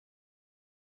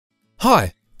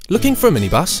Hi, looking for a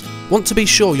minibus? Want to be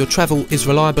sure your travel is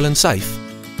reliable and safe?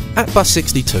 At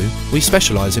BUS62, we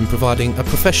specialise in providing a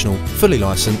professional, fully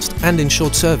licensed and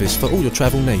insured service for all your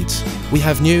travel needs. We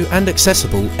have new and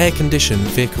accessible air-conditioned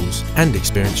vehicles and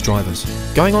experienced drivers.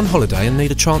 Going on holiday and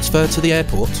need a transfer to the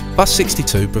airport?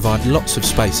 BUS62 provide lots of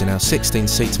space in our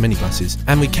 16-seat minibuses,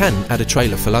 and we can add a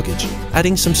trailer for luggage,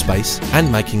 adding some space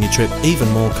and making your trip even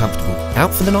more comfortable.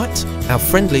 Out for the night? Our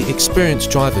friendly,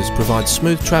 experienced drivers provide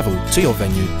smooth travel to your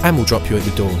venue and will drop you at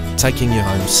your door, taking you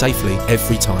home safely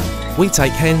every time. We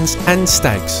take hens and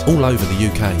stags all over the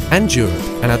UK and Europe,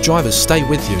 and our drivers stay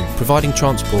with you, providing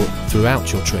transport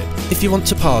throughout your trip. If you want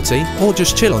to party or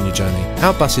just chill on your journey,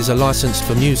 our buses are licensed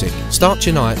for music. Start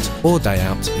your night or day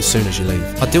out as soon as you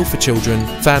leave. Ideal for children,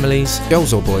 families,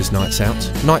 girls or boys nights out,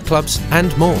 nightclubs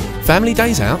and more. Family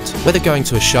days out? Whether going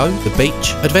to a show, the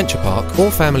beach, adventure park or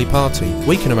family party,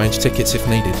 we can arrange tickets if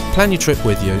needed. Plan your trip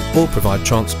with you or provide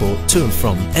transport to and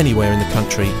from anywhere in the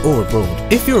country or abroad.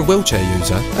 If you're a wheelchair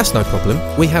user, that's no problem.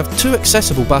 We have 2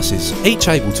 accessible buses, each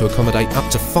able to accommodate up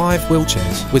to 5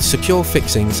 wheelchairs with secure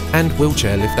fixings and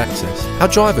wheelchair lift access. Our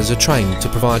drivers are trained to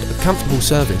provide a comfortable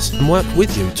service and work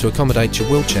with you to accommodate your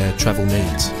wheelchair travel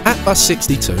needs. At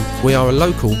BUS62, we are a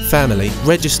local, family,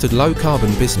 registered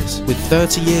low-carbon business with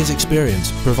 30 years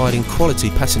experience providing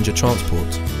quality passenger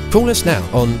transport. Call us now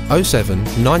on 07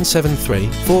 973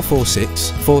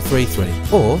 446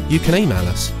 433, or you can email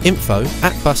us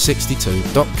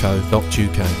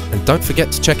info@bus62.co.uk. And don't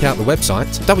forget to check out the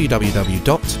website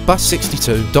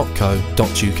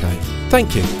www.bus62.co.uk.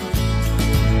 Thank you.